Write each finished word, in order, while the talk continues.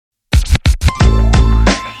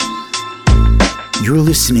You're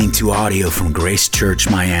listening to audio from Grace Church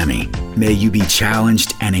Miami. May you be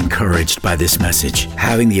challenged and encouraged by this message,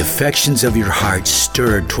 having the affections of your heart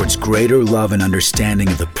stirred towards greater love and understanding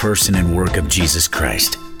of the person and work of Jesus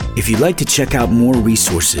Christ. If you'd like to check out more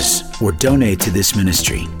resources or donate to this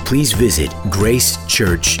ministry, please visit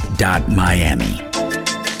gracechurch.miami.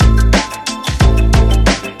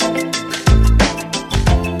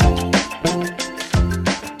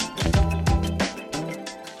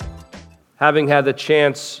 Having had the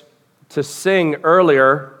chance to sing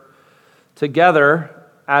earlier together,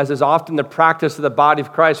 as is often the practice of the body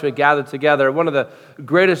of Christ when we gather together, one of the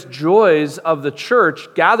greatest joys of the church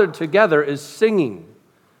gathered together is singing.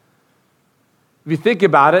 If you think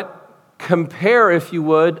about it, compare, if you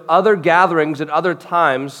would, other gatherings at other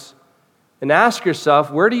times and ask yourself,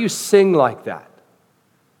 where do you sing like that?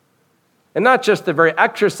 And not just the very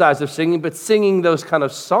exercise of singing, but singing those kind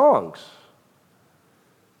of songs.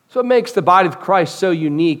 So what makes the body of Christ so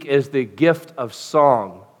unique is the gift of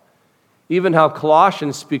song. Even how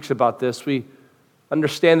Colossians speaks about this, we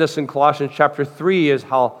understand this in Colossians chapter 3 is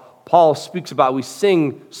how Paul speaks about we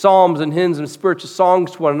sing psalms and hymns and spiritual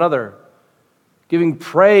songs to one another, giving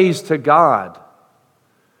praise to God.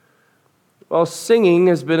 Well, singing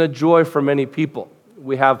has been a joy for many people.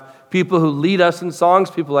 We have people who lead us in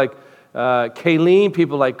songs, people like Kayleen,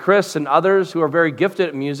 people like Chris and others who are very gifted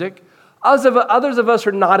at music. Others of us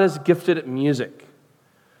are not as gifted at music.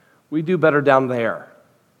 We do better down there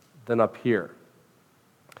than up here.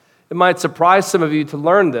 It might surprise some of you to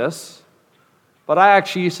learn this, but I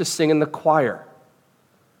actually used to sing in the choir.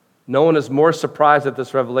 No one is more surprised at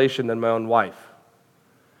this revelation than my own wife,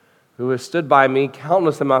 who has stood by me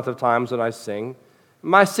countless amounts of times when I sing.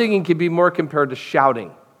 My singing can be more compared to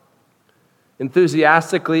shouting.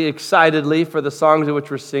 Enthusiastically, excitedly for the songs in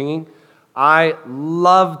which we're singing. I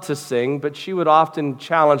love to sing, but she would often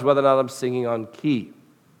challenge whether or not I'm singing on key.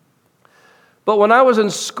 But when I was in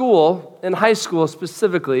school, in high school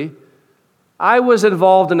specifically, I was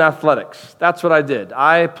involved in athletics. That's what I did.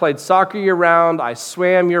 I played soccer year-round. I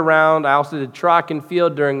swam year-round. I also did track and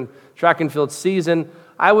field during track and field season.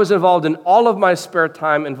 I was involved in all of my spare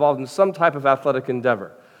time, involved in some type of athletic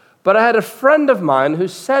endeavor. But I had a friend of mine who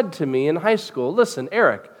said to me in high school, listen,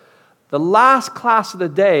 Eric, the last class of the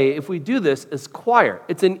day, if we do this, is choir.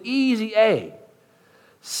 It's an easy A.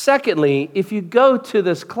 Secondly, if you go to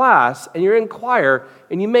this class and you're in choir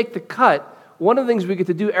and you make the cut, one of the things we get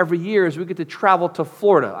to do every year is we get to travel to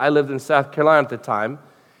Florida. I lived in South Carolina at the time,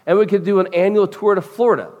 and we could do an annual tour to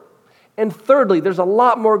Florida. And thirdly, there's a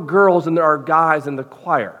lot more girls than there are guys in the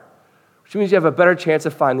choir, which means you have a better chance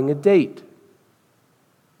of finding a date.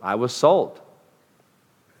 I was sold.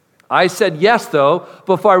 I said yes, though,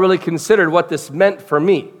 before I really considered what this meant for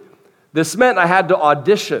me. This meant I had to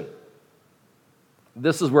audition.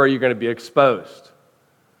 This is where you're going to be exposed.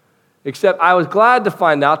 Except I was glad to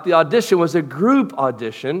find out the audition was a group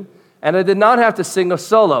audition, and I did not have to sing a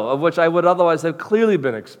solo, of which I would otherwise have clearly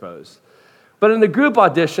been exposed. But in the group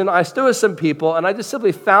audition, I stood with some people, and I just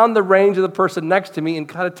simply found the range of the person next to me and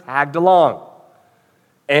kind of tagged along.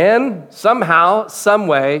 And somehow, some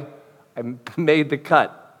way, I made the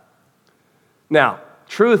cut. Now,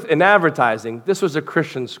 truth in advertising, this was a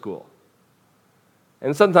Christian school.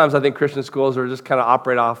 And sometimes I think Christian schools are just kind of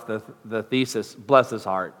operate off the thesis, bless his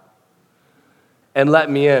heart, and let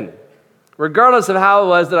me in. Regardless of how it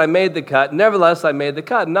was that I made the cut, nevertheless, I made the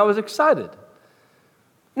cut, and I was excited.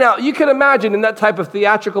 Now, you can imagine in that type of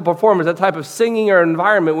theatrical performance, that type of singing or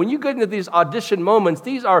environment, when you get into these audition moments,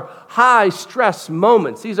 these are high-stress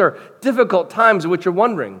moments. These are difficult times in which you're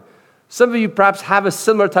wondering. Some of you perhaps have a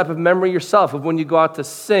similar type of memory yourself of when you go out to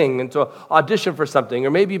sing and to audition for something,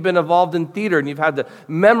 or maybe you've been involved in theater and you've had to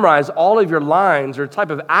memorize all of your lines or type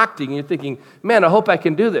of acting, and you're thinking, man, I hope I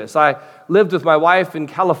can do this. I lived with my wife in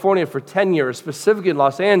California for 10 years, specifically in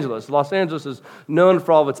Los Angeles. Los Angeles is known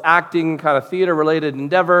for all of its acting, kind of theater-related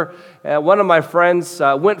endeavor. One of my friends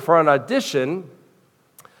went for an audition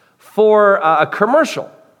for a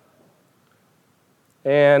commercial.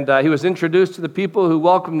 And he was introduced to the people who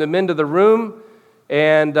welcomed him into the room.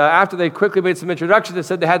 And after they quickly made some introductions, they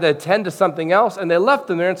said they had to attend to something else. And they left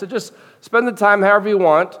him there and said, just spend the time however you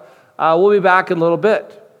want. We'll be back in a little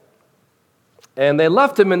bit. And they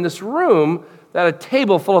left him in this room that had a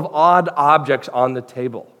table full of odd objects on the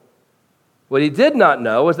table. What he did not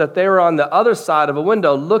know was that they were on the other side of a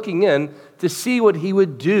window looking in to see what he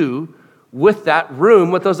would do with that room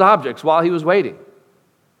with those objects while he was waiting.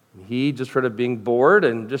 He just sort of being bored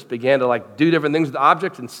and just began to do different things with the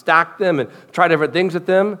objects and stack them and try different things with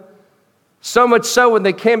them. So much so when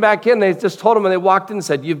they came back in, they just told him when they walked in and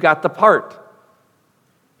said, "You've got the part."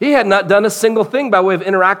 He had not done a single thing by way of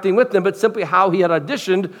interacting with them, but simply how he had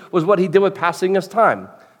auditioned was what he did with passing his time.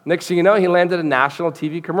 Next thing you know, he landed a national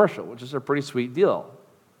TV commercial, which is a pretty sweet deal.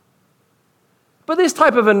 But this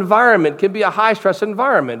type of environment can be a high-stress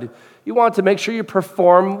environment. You want to make sure you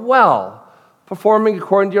perform well, performing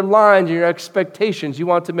according to your lines and your expectations. You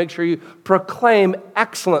want to make sure you proclaim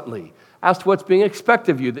excellently as to what's being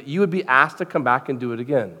expected of you, that you would be asked to come back and do it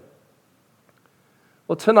again.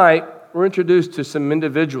 Well, tonight, we're introduced to some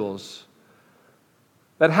individuals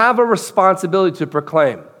that have a responsibility to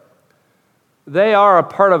proclaim. They are a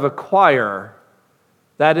part of a choir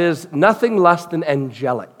that is nothing less than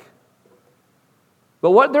angelic.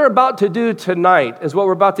 But what they're about to do tonight is what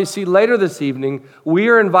we're about to see later this evening, we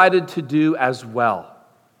are invited to do as well.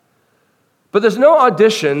 But there's no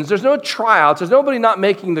auditions, there's no tryouts, there's nobody not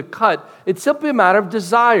making the cut. It's simply a matter of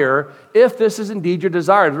desire, if this is indeed your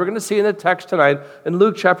desire. As we're going to see in the text tonight, in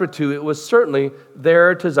Luke chapter 2, it was certainly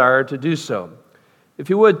their desire to do so. If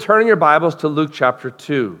you would, turn in your Bibles to Luke chapter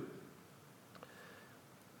 2.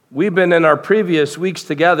 We've been in our previous weeks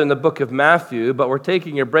together in the book of Matthew, but we're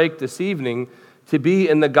taking a break this evening to be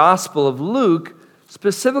in the Gospel of Luke,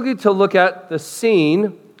 specifically to look at the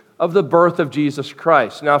scene of the birth of Jesus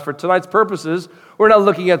Christ. Now, for tonight's purposes, we're not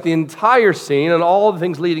looking at the entire scene and all the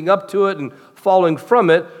things leading up to it and following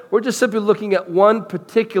from it. We're just simply looking at one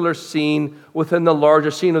particular scene within the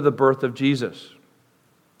larger scene of the birth of Jesus.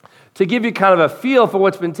 To give you kind of a feel for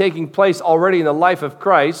what's been taking place already in the life of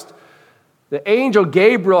Christ, the angel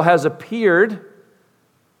Gabriel has appeared,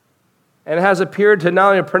 and has appeared to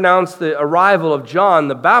not only pronounce the arrival of John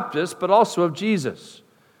the Baptist, but also of Jesus.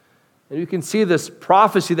 And you can see this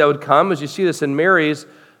prophecy that would come as you see this in Mary's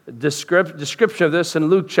description of this in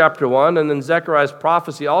Luke chapter 1, and then Zechariah's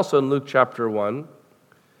prophecy also in Luke chapter 1.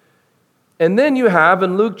 And then you have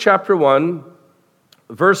in Luke chapter 1,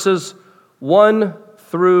 verses 1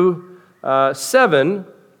 through 7,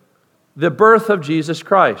 the birth of Jesus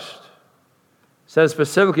Christ. It says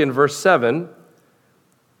specifically in verse 7,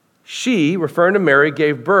 she, referring to Mary,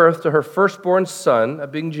 gave birth to her firstborn son,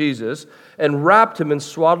 that being Jesus, and wrapped him in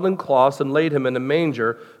swaddling cloths and laid him in a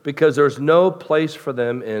manger because there was no place for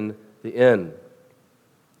them in the inn. And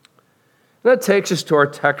that takes us to our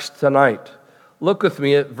text tonight. Look with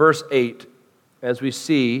me at verse 8 as we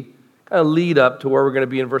see, kind of lead up to where we're going to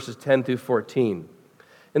be in verses 10 through 14.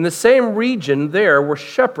 In the same region there were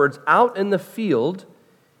shepherds out in the field,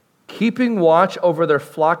 keeping watch over their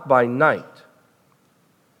flock by night.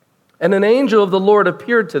 And an angel of the Lord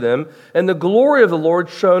appeared to them, and the glory of the Lord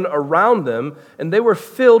shone around them, and they were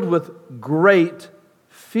filled with great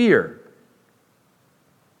fear.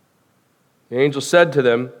 The angel said to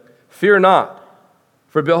them, "Fear not,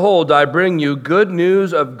 for behold, I bring you good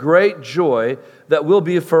news of great joy that will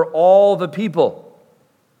be for all the people.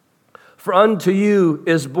 For unto you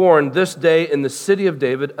is born this day in the city of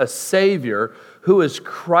David a Savior, who is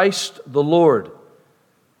Christ the Lord.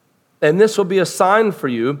 And this will be a sign for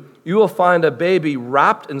you. You will find a baby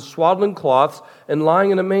wrapped in swaddling cloths and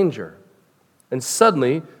lying in a manger." And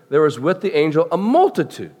suddenly there was with the angel a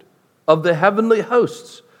multitude of the heavenly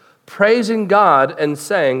hosts, praising God and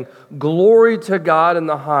saying, "Glory to God in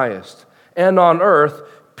the highest, and on earth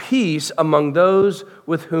peace among those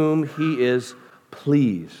with whom he is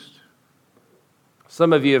pleased."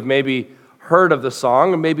 Some of you have maybe heard of the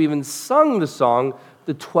song, or maybe even sung the song,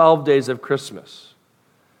 "The 12 Days of Christmas."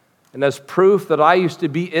 And as proof that I used to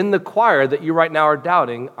be in the choir that you right now are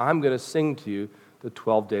doubting, I'm going to sing to you the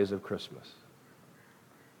 12 Days of Christmas.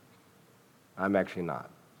 I'm actually not.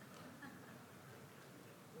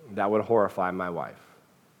 That would horrify my wife.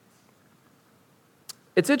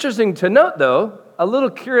 It's interesting to note, though, a little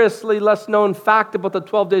curiously less known fact about the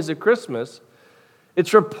 12 Days of Christmas.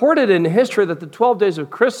 It's reported in history that the 12 Days of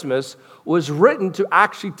Christmas was written to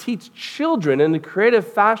actually teach children in a creative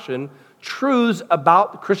fashion truths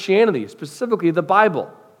about Christianity, specifically the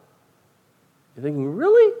Bible. You're thinking,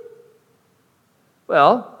 really?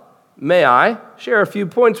 Well, may I share a few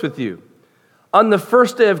points with you? On the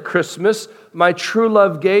first day of Christmas, my true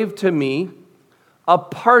love gave to me a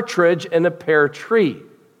partridge in a pear tree.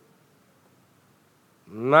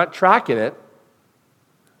 I'm not tracking it.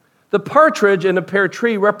 The partridge in a pear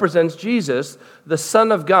tree represents Jesus, the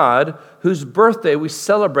Son of God, whose birthday we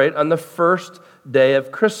celebrate on the first day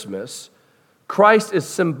of Christmas. Christ is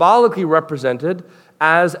symbolically represented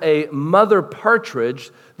as a mother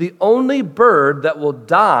partridge, the only bird that will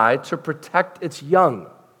die to protect its young.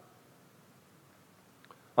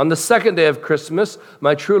 On the second day of Christmas,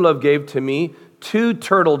 my true love gave to me 2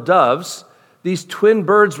 turtle doves, These twin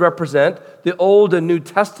birds represent the Old and New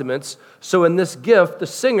Testaments. So in this gift, the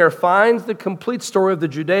singer finds the complete story of the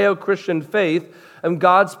Judeo-Christian faith and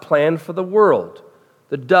God's plan for the world.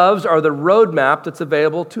 The doves are the roadmap that's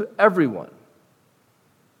available to everyone.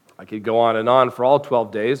 I could go on for all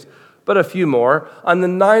 12 days, but a few more. On the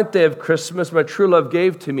 9th day of Christmas, my true love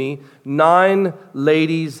gave to me 9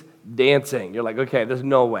 ladies dancing. You're like, okay, there's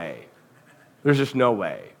no way. There's just no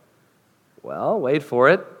way. Well, wait for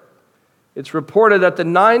it. It's reported that the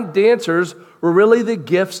 9 dancers were really the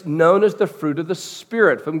gifts known as the fruit of the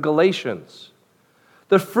Spirit from Galatians.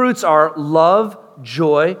 The fruits are love,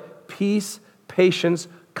 joy, peace, patience,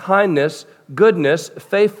 kindness, goodness,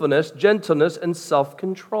 faithfulness, gentleness, and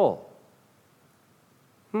self-control.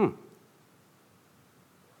 Well,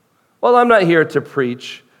 I'm not here to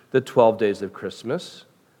preach the 12 days of Christmas,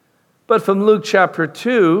 but from Luke chapter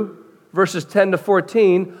 2, verses 10 to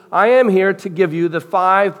 14, I am here to give you the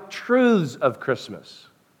 5 truths of Christmas.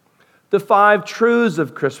 The 5 truths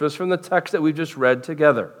of Christmas from the text that we've just read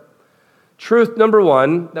together. Truth number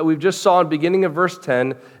 1 that we've just saw in the beginning of verse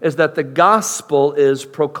 10 is that the gospel is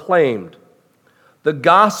proclaimed. The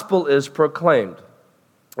gospel is proclaimed.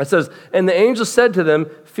 It says, and the angel said to them,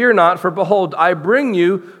 fear not, for behold, I bring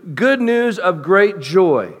you good news of great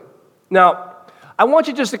joy. Now, I want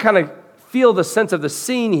you just to kind of feel the sense of the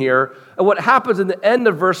scene here of what happens in the end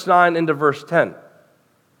of verse 9 into verse 10.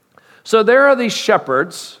 So there are these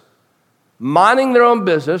shepherds minding their own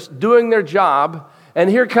business, doing their job, and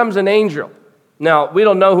here comes an angel. Now, we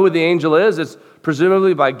don't know who the angel is. It's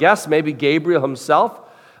presumably by guess, maybe Gabriel himself.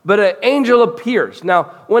 But an angel appears. Now,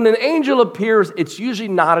 when an angel appears, it's usually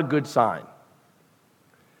not a good sign.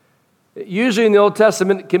 Usually in the Old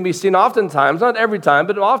Testament, it can be seen oftentimes, not every time,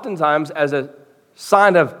 but oftentimes as a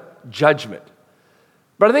sign of judgment.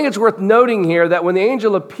 But I think it's worth noting here that when the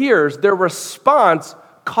angel appears, their response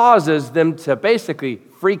causes them to basically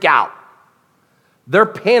freak out. They're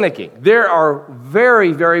panicking. They are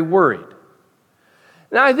very, very worried.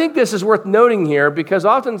 Now, I think this is worth noting here because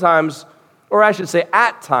oftentimes, or I should say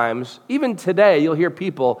at times, even today, you'll hear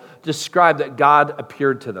people describe that God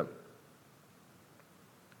appeared to them.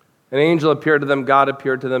 An angel appeared to them, God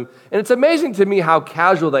appeared to them. And it's amazing to me how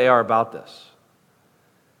casual they are about this.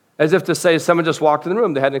 As if to say, someone just walked in the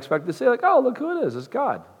room they hadn't expected to say, like, oh, look who it is, it's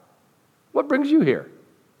God. What brings you here?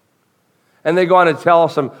 And they go on and tell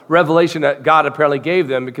some revelation that God apparently gave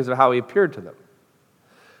them because of how he appeared to them.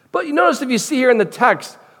 But you notice if you see here in the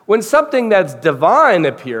text, when something that's divine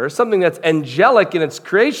appears, something that's angelic in its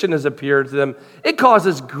creation has appeared to them, it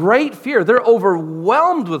causes great fear. They're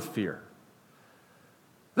overwhelmed with fear.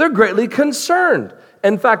 They're greatly concerned.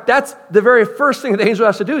 In fact, that's the very first thing the angel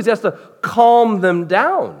has to do is he has to calm them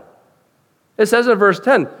down. It says in verse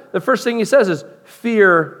 10, the first thing he says is,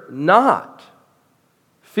 fear not.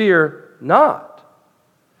 Fear not.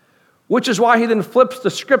 Which is why he then flips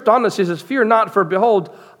the script on us. He says, fear not, for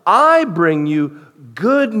behold, I bring you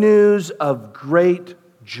good news of great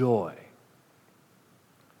joy.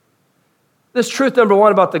 This truth number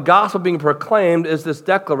 1 about the gospel being proclaimed is this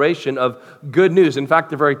declaration of good news. In fact,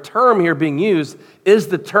 the very term here being used is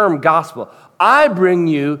the term gospel. I bring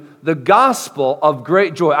you the gospel of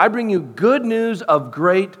great joy. I bring you good news of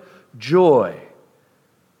great joy.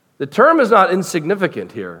 The term is not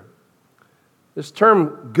insignificant here. This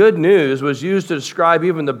term good news was used to describe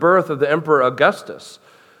even the birth of the Emperor Augustus.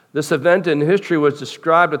 This event in history was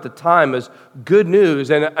described at the time as good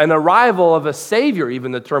news and an arrival of a Savior,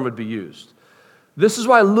 even the term would be used. This is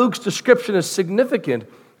why Luke's description is significant.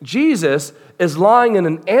 Jesus is lying in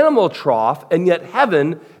an animal trough, and yet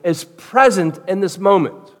heaven is present in this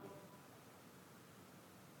moment.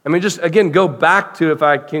 I mean, just again, go back to, if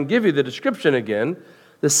I can give you the description again,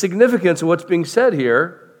 the significance of what's being said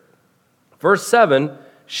here. Verse 7,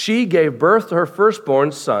 she gave birth to her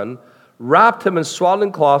firstborn son, wrapped him in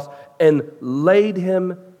swaddling cloths, and laid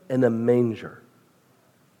him in a manger.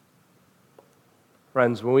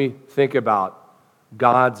 Friends, when we think about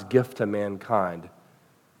God's gift to mankind,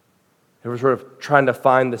 and we're sort of trying to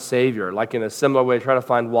find the Savior, like in a similar way, trying to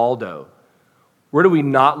find Waldo, where do we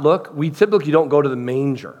not look? We typically don't go to the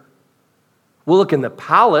manger. We'll look in the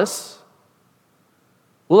palace.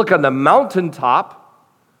 We'll look on the mountaintop.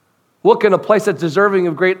 We'll look in a place that's deserving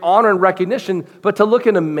of great honor and recognition, but to look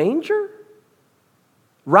in a manger?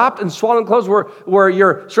 Wrapped in swaddling clothes where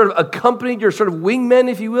you're sort of accompanied, your sort of wingmen,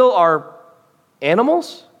 if you will, are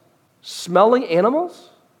animals? Smelling animals?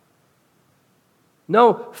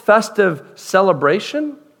 No festive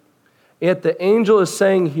celebration? Yet the angel is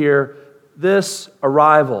saying here, this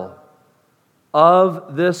arrival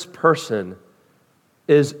of this person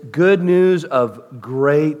is good news of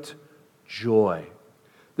great joy.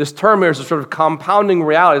 This term here is a sort of compounding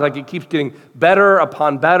reality, like it keeps getting better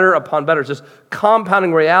upon better upon better. It's this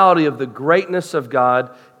compounding reality of the greatness of God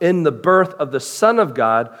in the birth of the Son of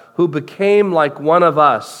God who became like one of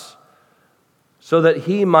us so that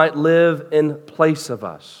he might live in place of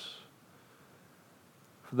us.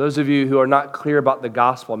 For those of you who are not clear about the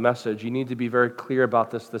gospel message, you need to be very clear about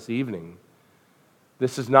this evening.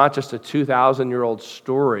 This is not just a 2,000-year-old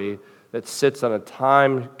story that sits on a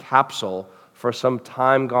time capsule for some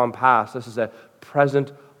time gone past. This is a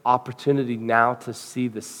present opportunity now to see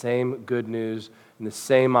the same good news and the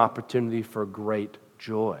same opportunity for great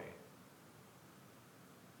joy.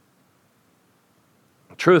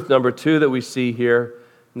 Truth number 2 that we see here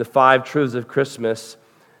in the 5 truths of Christmas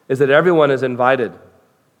is that everyone is invited.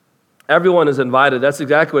 Everyone is invited. That's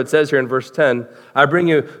exactly what it says here in verse 10. I bring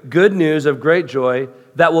you good news of great joy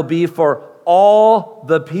that will be for all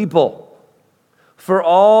the people. For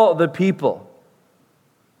all the people.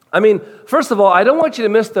 I mean, first of all, I don't want you to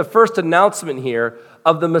miss the first announcement here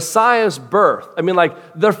of the Messiah's birth. I mean, like,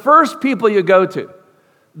 the first people you go to,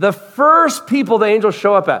 the first people the angels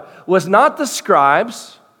show up at was not the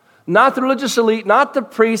scribes, not the religious elite, not the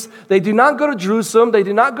priests. They do not go to Jerusalem. They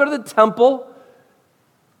do not go to the temple.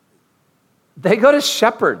 They go to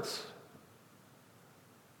shepherds.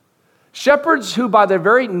 Shepherds who, by their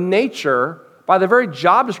very nature, by their very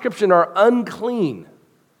job description, are unclean.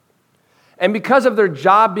 And because of their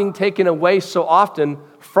job being taken away so often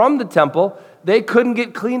from the temple, they couldn't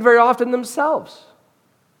get clean very often themselves.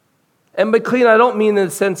 And by clean, I don't mean in the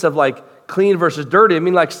sense of like clean versus dirty. I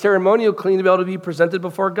mean like ceremonial clean to be able to be presented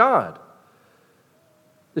before God.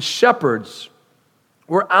 The shepherds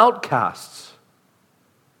were outcasts.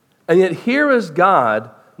 And yet here is God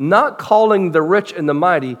not calling the rich and the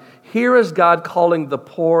mighty. Here is God calling the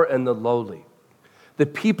poor and the lowly. The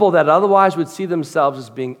people that otherwise would see themselves as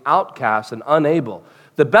being outcasts and unable.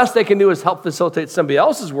 The best they can do is help facilitate somebody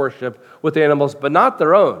else's worship with animals, but not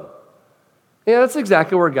their own. Yeah, that's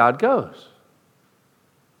exactly where God goes.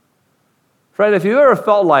 Friend, if you ever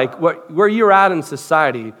felt like where you're at in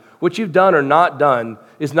society, what you've done or not done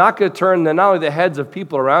is not going to turn not only the heads of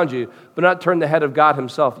people around you, but not turn the head of God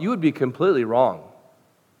himself, you would be completely wrong.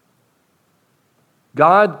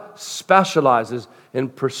 God specializes in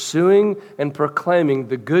pursuing and proclaiming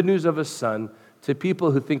the good news of his Son to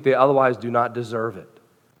people who think they otherwise do not deserve it.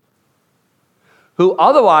 Who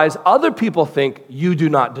otherwise, other people think you do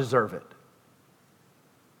not deserve it.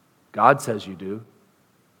 God says you do.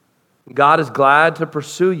 God is glad to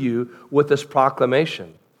pursue you with this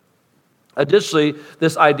proclamation. Additionally,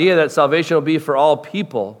 this idea that salvation will be for all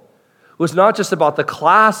people was not just about the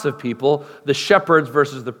class of people, the shepherds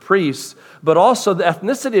versus the priests, but also the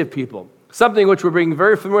ethnicity of people. Something which we're being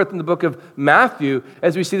very familiar with in the book of Matthew,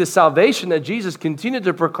 as we see the salvation that Jesus continued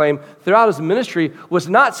to proclaim throughout his ministry was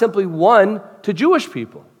not simply one to Jewish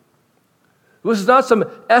people. It was not some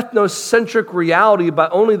ethnocentric reality by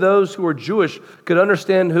only those who were Jewish could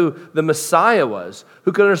understand who the Messiah was,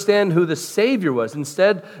 who could understand who the Savior was.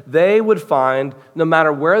 Instead, they would find, no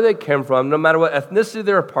matter where they came from, no matter what ethnicity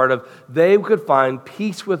they were a part of, they could find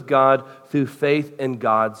peace with God through faith in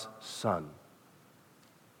God's Son.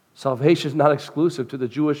 Salvation is not exclusive to the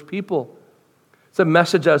Jewish people. It's a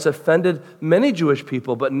message that has offended many Jewish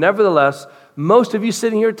people, but nevertheless, most of you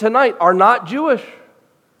sitting here tonight are not Jewish.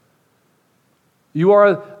 You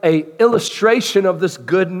are an illustration of this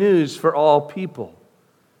good news for all people.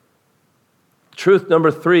 Truth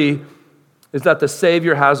number 3 is that the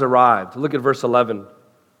Savior has arrived. Look at verse 11. Look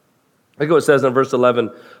at what it says in verse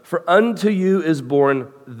 11. For unto you is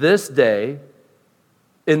born this day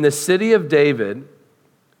in the city of David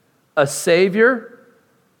a Savior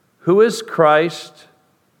who is Christ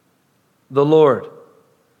the Lord.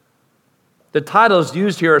 The titles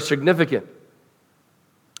used here are significant.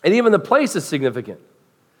 And even the place is significant.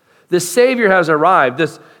 The Savior has arrived,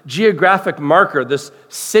 this geographic marker, this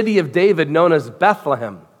city of David known as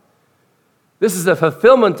Bethlehem. This is a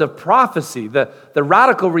fulfillment of prophecy, the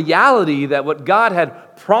radical reality that what God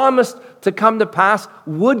had promised to come to pass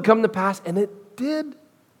would come to pass, and it did.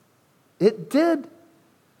 It did.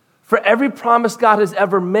 For every promise God has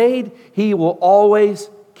ever made, he will always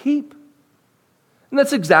keep. And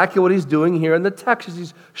that's exactly what he's doing here in the text.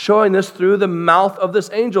 He's showing this through the mouth of this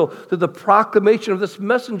angel, through the proclamation of this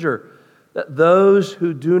messenger, that those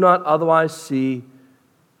who do not otherwise see,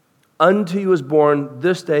 unto you is born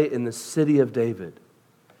this day in the city of David.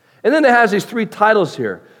 And then it has these 3 titles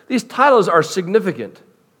here. These titles are significant.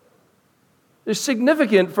 They're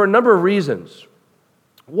significant for a number of reasons.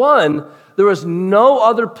 One, there is no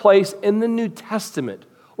other place in the New Testament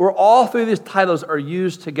where all 3 of these titles are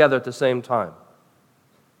used together at the same time.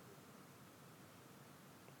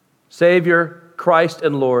 Savior, Christ,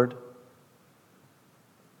 and Lord.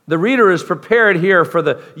 The reader is prepared here for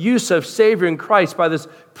the use of Savior and Christ by this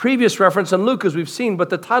previous reference in Luke, as we've seen, but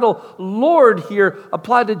the title Lord here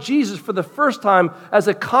applied to Jesus for the first time as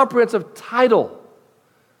a comprehensive title.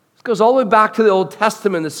 This goes all the way back to the Old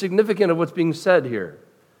Testament, the significance of what's being said here.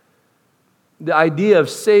 The idea of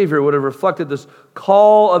Savior would have reflected this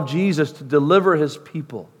call of Jesus to deliver his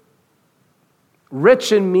people.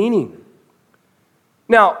 Rich in meaning.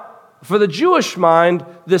 Now, for the Jewish mind,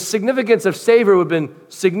 the significance of Savior would have been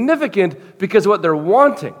significant because of what they're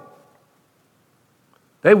wanting.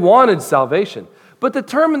 They wanted salvation. But the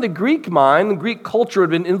term in the Greek mind, the Greek culture had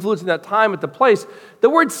been influencing that time at the place, the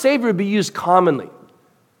word Savior would be used commonly.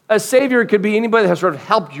 A Savior could be anybody that has sort of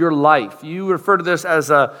helped your life. You refer to this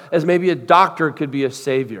as maybe a doctor could be a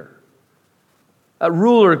Savior. A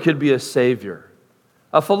ruler could be a Savior.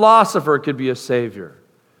 A philosopher could be a Savior.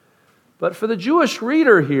 But for the Jewish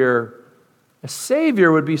reader here, a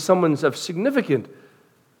Savior would be someone's of significant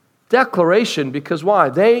declaration because why?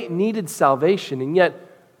 They needed salvation, and yet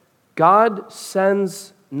God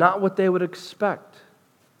sends not what they would expect.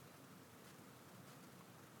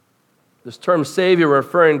 This term Savior,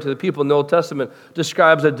 referring to the people in the Old Testament,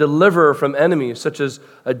 describes a deliverer from enemies, such as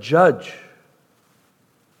a judge.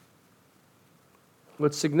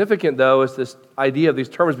 What's significant, though, is this idea of these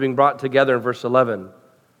terms being brought together in verse 11.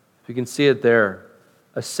 If you can see it there,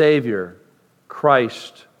 a Savior,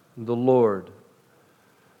 Christ, the Lord.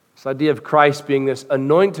 This idea of Christ being this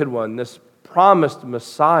anointed one, this promised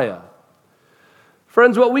Messiah.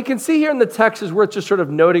 Friends, what we can see here in the text is worth just sort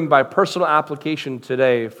of noting by personal application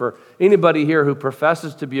today for anybody here who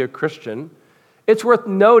professes to be a Christian. It's worth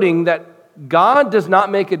noting that God does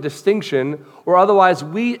not make a distinction, or otherwise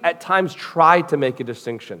we at times try to make a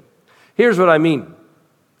distinction. Here's what I mean.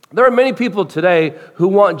 There are many people today who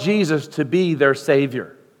want Jesus to be their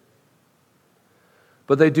Savior,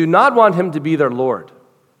 but they do not want him to be their Lord.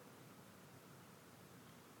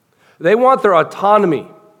 They want their autonomy.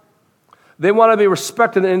 They want to be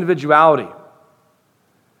respected in individuality.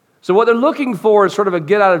 So what they're looking for is sort of a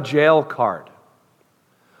get-out-of-jail card.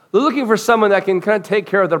 They're looking for someone that can kind of take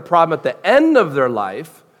care of their problem at the end of their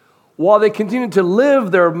life while they continue to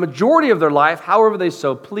live their majority of their life however they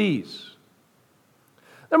so please.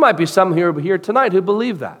 There might be some here tonight who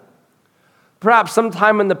believe that. Perhaps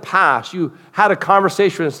sometime in the past you had a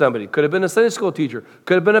conversation with somebody. Could have been a Sunday school teacher.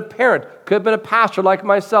 Could have been a parent. Could have been a pastor like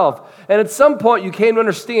myself. And at some point you came to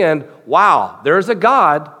understand, wow, there's a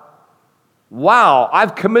God. Wow,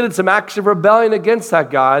 I've committed some acts of rebellion against that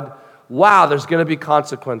God. Wow, there's going to be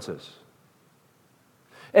consequences.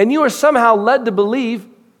 And you are somehow led to believe,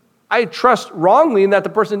 I trust wrongly in that the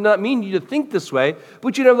person did not mean you to think this way,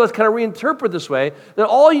 but you nevertheless kind of reinterpret this way, that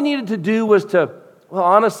all you needed to do was to, well,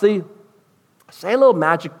 honestly, say a little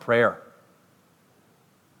magic prayer.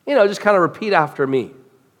 You know, just kind of repeat after me. A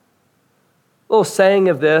little saying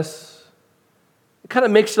of this, it kind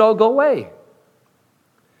of makes it all go away.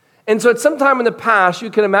 And so at some time in the past, you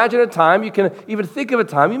can imagine a time, you can even think of a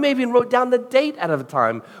time, you maybe even wrote down the date out of a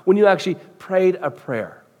time when you actually prayed a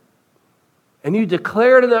prayer. And you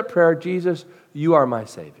declared in that prayer, Jesus, you are my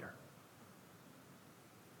Savior.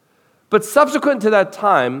 But subsequent to that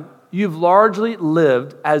time, you've largely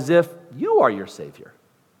lived as if you are your Savior.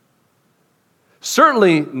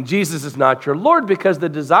 Certainly, Jesus is not your Lord because the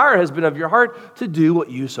desire has been of your heart to do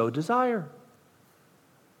what you so desire,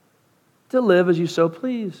 to live as you so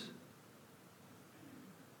please.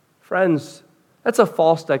 Friends, that's a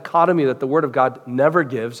false dichotomy that the Word of God never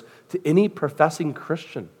gives to any professing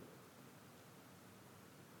Christian.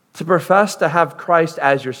 To profess to have Christ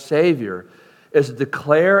as your Savior is to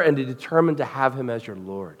declare and to determine to have Him as your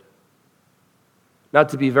Lord. Now,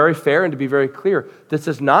 to be very fair and to be very clear, this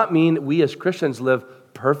does not mean we as Christians live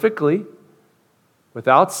perfectly,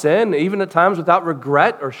 without sin, even at times without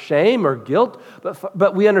regret or shame or guilt.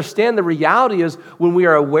 But we understand the reality is when we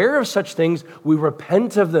are aware of such things, we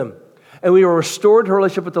repent of them and we are restored to a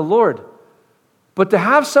relationship with the Lord. But to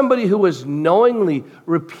have somebody who is knowingly,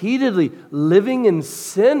 repeatedly living in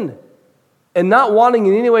sin and not wanting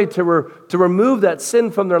in any way to remove that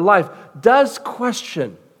sin from their life does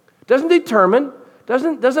question, doesn't determine,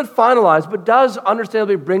 doesn't finalize, but does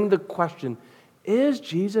understandably bring the question, is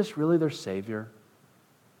Jesus really their Savior?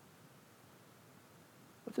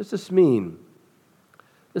 What does this mean?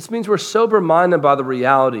 This means we're sober-minded by the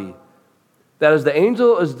reality that as the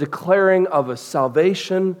angel is declaring of a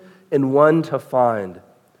salvation and one to find,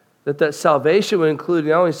 that salvation would include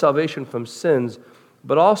not only salvation from sins,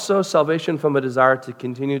 but also salvation from a desire to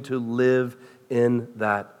continue to live in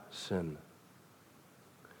that sin.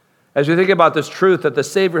 As we think about this truth that the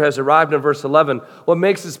Savior has arrived in verse 11, what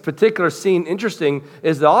makes this particular scene interesting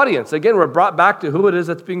is the audience. Again, we're brought back to who it is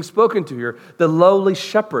that's being spoken to here, the lowly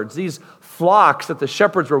shepherds, these flocks that the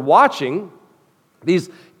shepherds were watching, these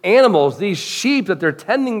animals, these sheep that they're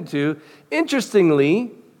tending to.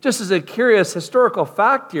 Interestingly, just as a curious historical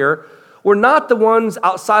fact here, were not the ones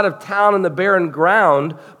outside of town in the barren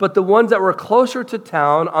ground, but the ones that were closer to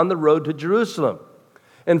town on the road to Jerusalem.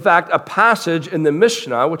 In fact, a passage in the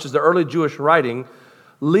Mishnah, which is the early Jewish writing,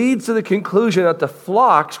 leads to the conclusion that the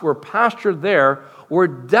flocks were pastured there were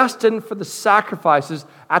destined for the sacrifices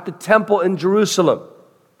at the temple in Jerusalem.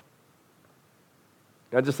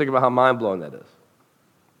 Now just think about how mind-blowing that is.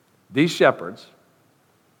 These shepherds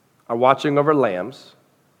are watching over lambs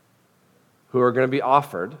who are going to be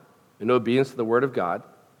offered in obedience to the word of God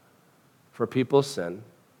for people's sin,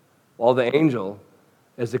 while the angel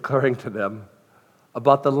is declaring to them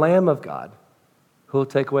about the Lamb of God who will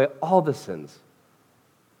take away all the sins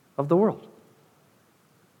of the world.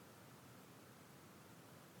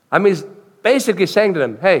 I mean, he's basically saying to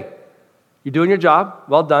them, hey, you're doing your job,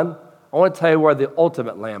 well done. I want to tell you where the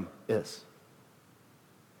ultimate Lamb is.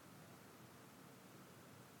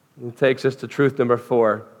 It takes us to truth number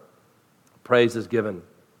 4. Praise is given.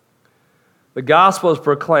 The gospel is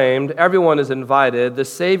proclaimed, everyone is invited, the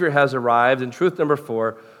Savior has arrived, and truth number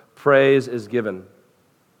 4, praise is given.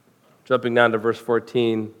 Jumping down to verse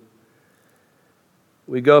 14,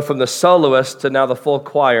 we go from the soloist to now the full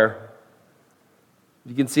choir.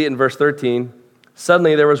 You can see it in verse 13.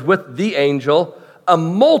 Suddenly there was with the angel a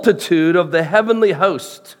multitude of the heavenly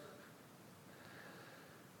host,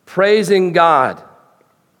 praising God.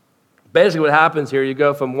 Basically what happens here, you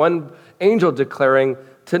go from one angel declaring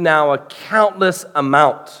to now a countless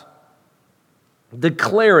amount,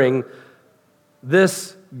 declaring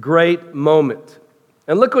this great moment.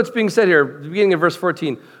 And look what's being said here, beginning of verse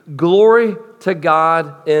 14. Glory to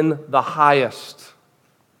God in the highest.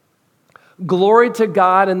 Glory to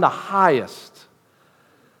God in the highest.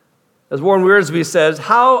 As Warren Wiersbe says,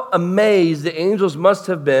 how amazed the angels must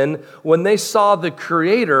have been when they saw the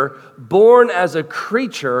Creator born as a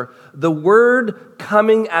creature, the Word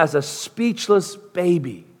coming as a speechless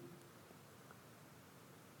baby.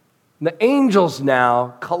 And the angels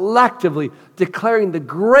now collectively declaring the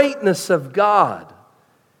greatness of God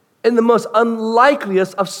in the most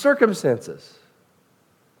unlikeliest of circumstances.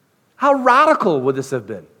 How radical would this have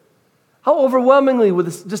been? How overwhelmingly would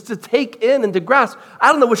this just to take in and to grasp?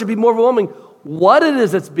 I don't know which should be more overwhelming, what it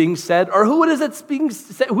is that's being said or who it is that's being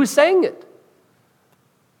said, who's saying it.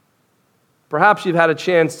 Perhaps you've had a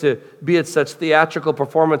chance to be at such theatrical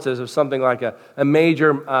performances of something like a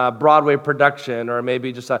major Broadway production or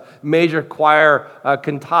maybe just a major choir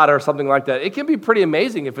cantata or something like that. It can be pretty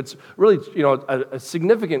amazing if it's really a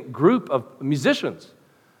significant group of musicians.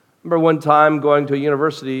 I remember one time going to a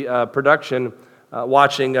university production,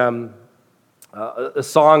 watching a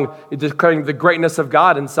song declaring the greatness of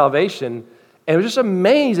God and salvation, and I was just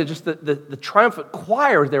amazed at just the triumphant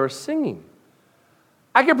choir they were singing.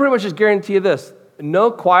 I can pretty much just guarantee you this,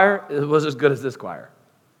 no choir was as good as this choir.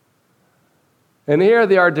 And here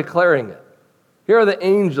they are declaring it. Here are the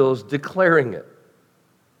angels declaring it.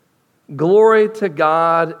 Glory to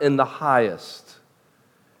God in the highest.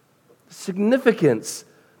 Significance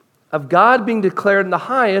of God being declared in the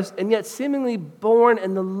highest and yet seemingly born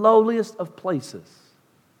in the lowliest of places.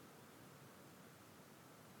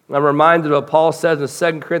 I'm reminded of what Paul says in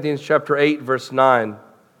 2 Corinthians chapter 8, verse 9,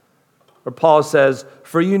 where Paul says,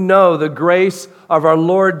 "For you know the grace of our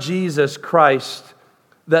Lord Jesus Christ,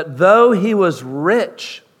 that though he was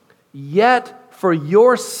rich, yet for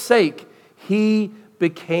your sake he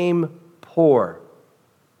became poor,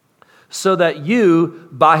 so that you,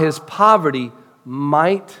 by his poverty,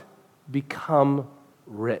 might become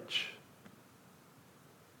rich."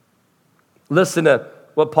 Listen to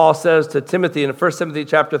what Paul says to Timothy in 1 Timothy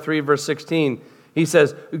chapter 3, verse 16. He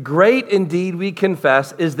says, "Great indeed, we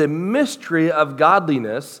confess, is the mystery of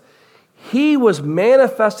godliness. He was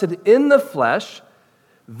manifested in the flesh,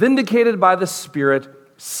 vindicated by the Spirit,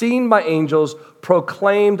 seen by angels,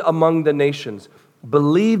 proclaimed among the nations,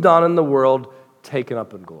 believed on in the world, taken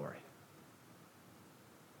up in glory."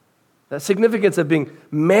 That significance of being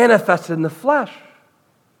manifested in the flesh.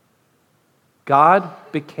 God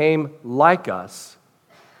became like us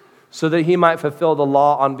so that he might fulfill the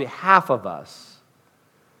law on behalf of us,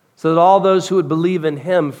 so that all those who would believe in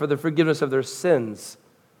him for the forgiveness of their sins,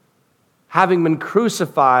 having been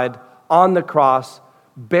crucified on the cross,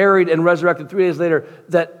 buried and resurrected 3 days later,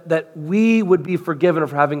 that we would be forgiven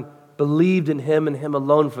for having believed in him and him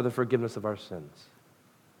alone for the forgiveness of our sins.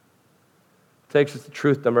 Takes us to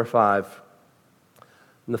truth number 5.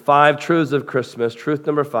 And the 5 truths of Christmas, truth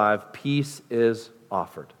number 5, peace is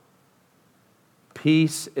offered.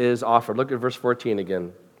 Peace is offered. Look at verse 14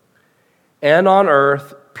 again. And on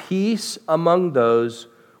earth, peace among those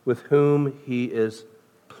with whom he is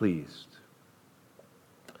pleased.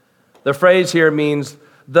 The phrase here means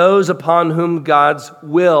those upon whom God's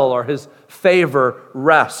will or his favor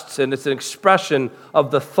rests. And it's an expression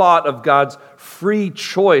of the thought of God's free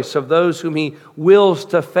choice of those whom he wills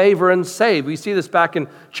to favor and save. We see this back in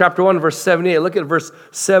chapter 1, verse 78. Look at verse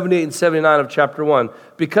 78 and 79 of chapter 1.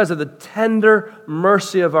 Because of the tender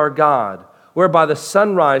mercy of our God, whereby the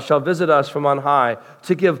sunrise shall visit us from on high,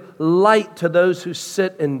 to give light to those who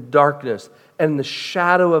sit in darkness and the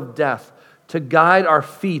shadow of death, to guide our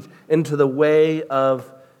feet into the way of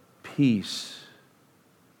peace.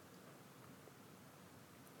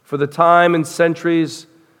 For the time and centuries,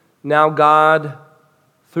 now God,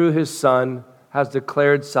 through his Son, has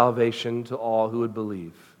declared salvation to all who would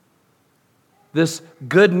believe. This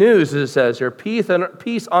good news, as it says here, peace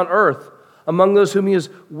on earth among those whom he is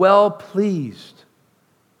well pleased.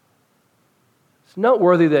 It's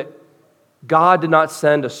noteworthy that God did not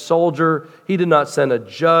send a soldier. He did not send a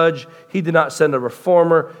judge. He did not send a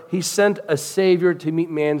reformer. He sent a Savior to meet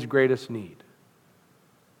man's greatest need.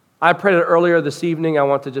 I prayed it earlier this evening. I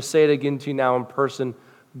want to just say it again to you now in person.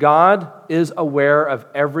 God is aware of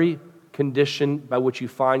every condition by which you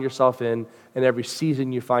find yourself in and every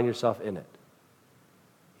season you find yourself in it.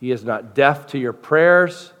 He is not deaf to your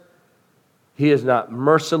prayers. He is not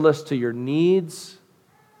merciless to your needs.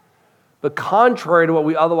 But contrary to what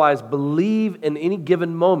we otherwise believe in any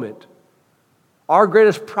given moment, our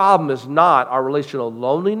greatest problem is not our relational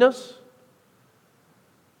loneliness,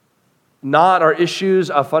 not our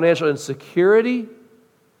issues of financial insecurity,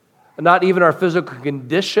 not even our physical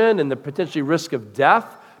condition and the potentially risk of death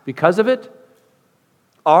because of it.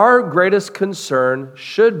 Our greatest concern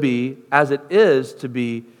should be, as it is to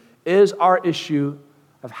be, is our issue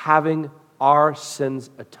of having our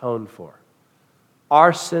sins atoned for,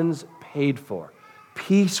 our sins paid for,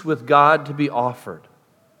 peace with God to be offered.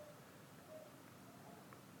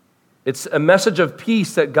 It's a message of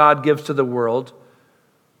peace that God gives to the world.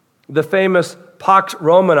 The famous Pax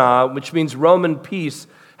Romana, which means Roman peace,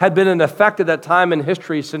 had been in effect at that time in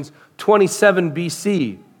history since 27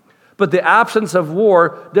 BC. But the absence of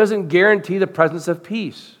war doesn't guarantee the presence of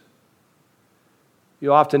peace.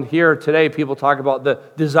 You often hear today people talk about the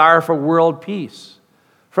desire for world peace.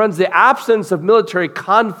 Friends, the absence of military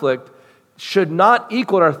conflict should not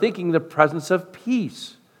equal in our thinking the presence of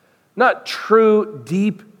peace. Not true,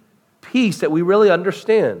 deep peace that we really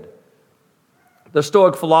understand. The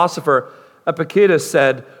Stoic philosopher Epictetus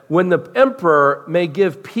said, when the emperor may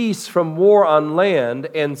give peace from war on land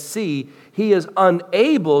and sea, he is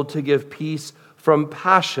unable to give peace from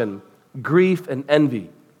passion, grief, and envy.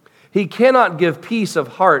 He cannot give peace of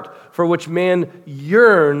heart for which man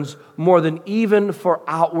yearns more than even for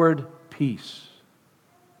outward peace.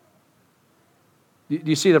 Do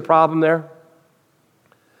you see the problem there?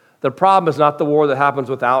 The problem is not the war that happens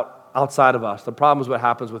outside of us. The problem is what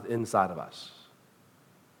happens inside of us.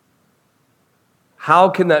 How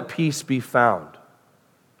can that peace be found?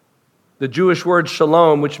 The Jewish word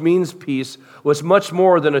shalom, which means peace, was much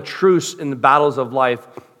more than a truce in the battles of life.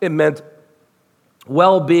 It meant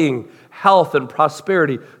well-being, health and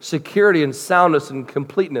prosperity, security and soundness and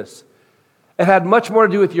completeness. It had much more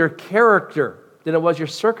to do with your character than it was your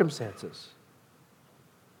circumstances.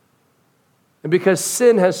 And because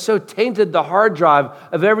sin has so tainted the hard drive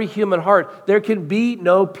of every human heart, there can be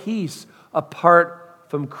no peace apart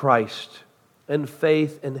from Christ and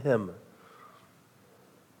faith in him.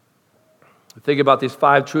 Think about these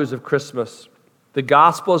 5 truths of Christmas. The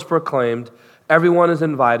gospel is proclaimed. Everyone is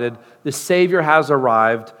invited. The Savior has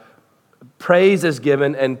arrived. Praise is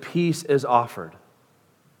given and peace is offered.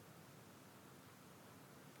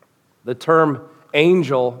 The term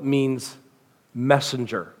angel means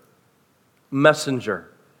messenger. Messenger.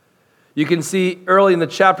 You can see early in the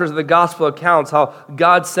chapters of the gospel accounts how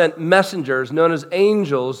God sent messengers known as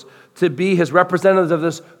angels to be his representatives of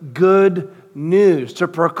this good news, to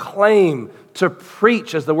proclaim, to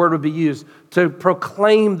preach, as the word would be used, to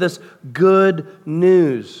proclaim this good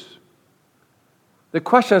news. The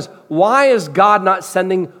question is, why is God not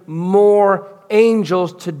sending more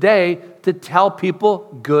angels today to tell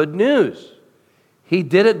people good news? He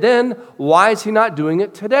did it then. Why is he not doing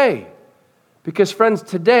it today? Because, friends,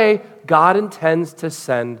 today, God intends to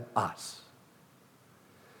send us.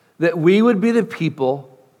 That we would be the people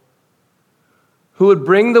who would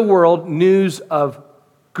bring the world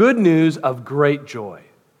good news of great joy,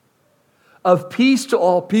 of peace to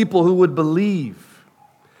all people who would believe.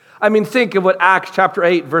 I mean, think of what Acts chapter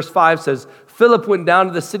 8, verse 5 says. Philip went down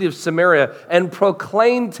to the city of Samaria and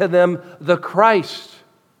proclaimed to them the Christ.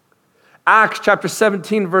 Acts chapter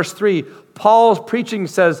 17, verse 3, Paul's preaching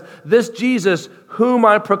says, this Jesus whom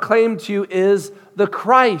I proclaim to you is the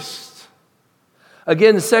Christ.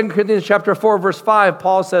 Again, in 2 Corinthians chapter 4, verse 5,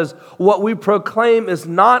 Paul says, what we proclaim is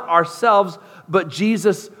not ourselves, but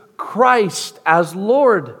Jesus Christ as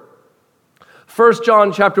Lord. 1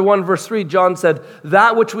 John chapter 1, verse 3, John said,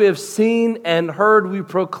 that which we have seen and heard we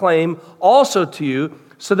proclaim also to you,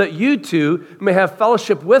 so that you too may have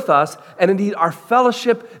fellowship with us. And indeed, our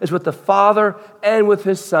fellowship is with the Father and with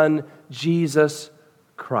his Son, Jesus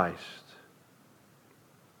Christ.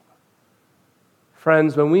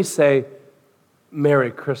 Friends, when we say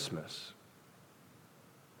Merry Christmas,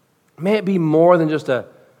 may it be more than just a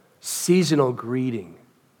seasonal greeting.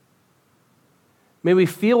 May we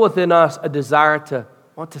feel within us a desire to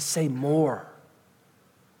want to say more,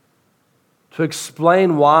 to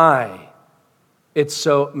explain why it's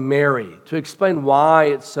so merry, to explain why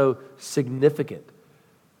it's so significant.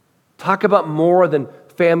 Talk about more than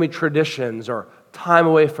family traditions or time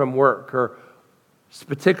away from work or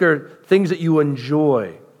particular things that you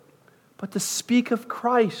enjoy, but to speak of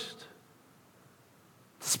Christ,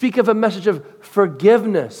 to speak of a message of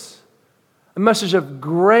forgiveness, a message of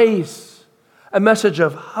grace, a message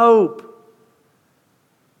of hope.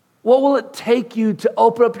 What will it take you to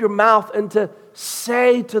open up your mouth and to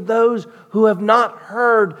say to those who have not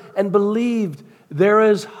heard and believed, there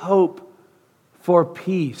is hope for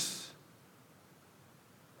peace?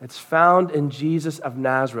 It's found in Jesus of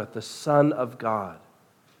Nazareth, the Son of God,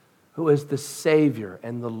 who is the Savior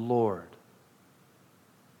and the Lord.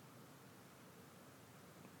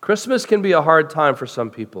 Christmas can be a hard time for some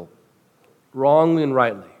people, wrongly and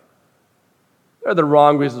rightly. There are the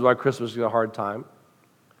wrong reasons why Christmas is a hard time.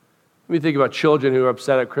 When you think about children who are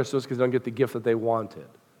upset at Christmas because they don't get the gift that they wanted,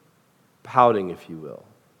 pouting, if you will.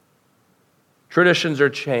 Traditions are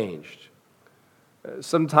changed.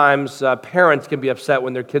 Sometimes parents can be upset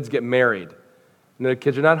when their kids get married and their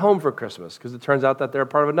kids are not home for Christmas because it turns out that they're a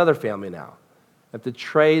part of another family now. They have to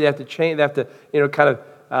trade, they have to change, they have to, kind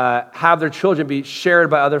of have their children be shared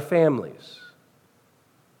by other families.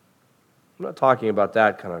 I'm not talking about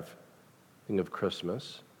that kind of thing of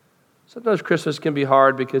Christmas. Sometimes Christmas can be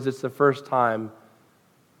hard because it's the first time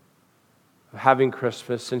of having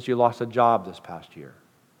Christmas since you lost a job this past year.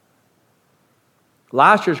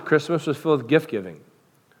 Last year's Christmas was filled with gift giving.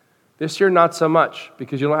 This year, not so much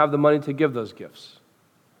because you don't have the money to give those gifts.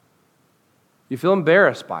 You feel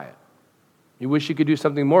embarrassed by it. You wish you could do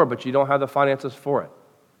something more, but you don't have the finances for it.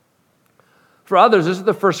 For others, this is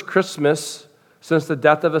the first Christmas since the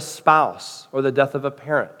death of a spouse or the death of a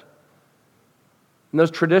parent. And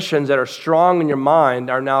those traditions that are strong in your mind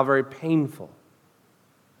are now very painful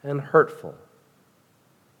and hurtful.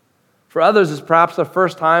 For others, it's perhaps the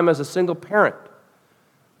first time as a single parent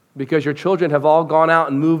because your children have all gone out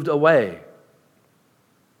and moved away.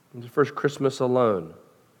 It's the first Christmas alone.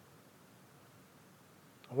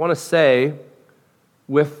 I want to say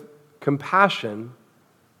with compassion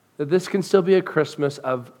that this can still be a Christmas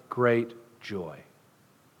of great joy.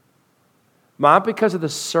 Not because of the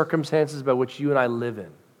circumstances by which you and I live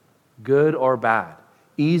in, good or bad,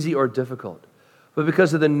 easy or difficult, but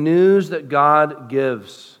because of the news that God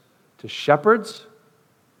gives to shepherds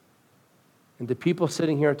and to people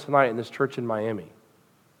sitting here tonight in this church in Miami.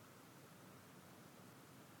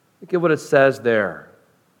 Look at what it says there.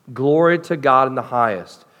 Glory to God in the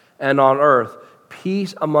highest, and on earth,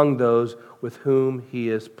 peace among those with whom he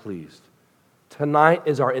is pleased. Tonight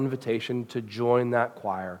is our invitation to join that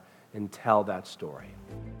choir and tell that story.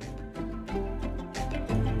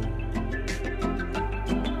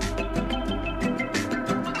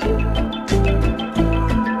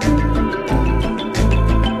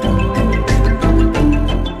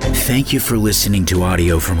 Thank you for listening to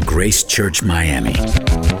audio from Grace Church Miami.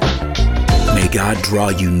 May God draw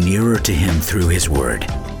you nearer to him through his word.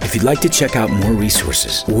 If you'd like to check out more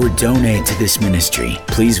resources or donate to this ministry,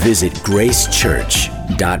 please visit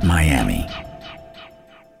gracechurch.miami.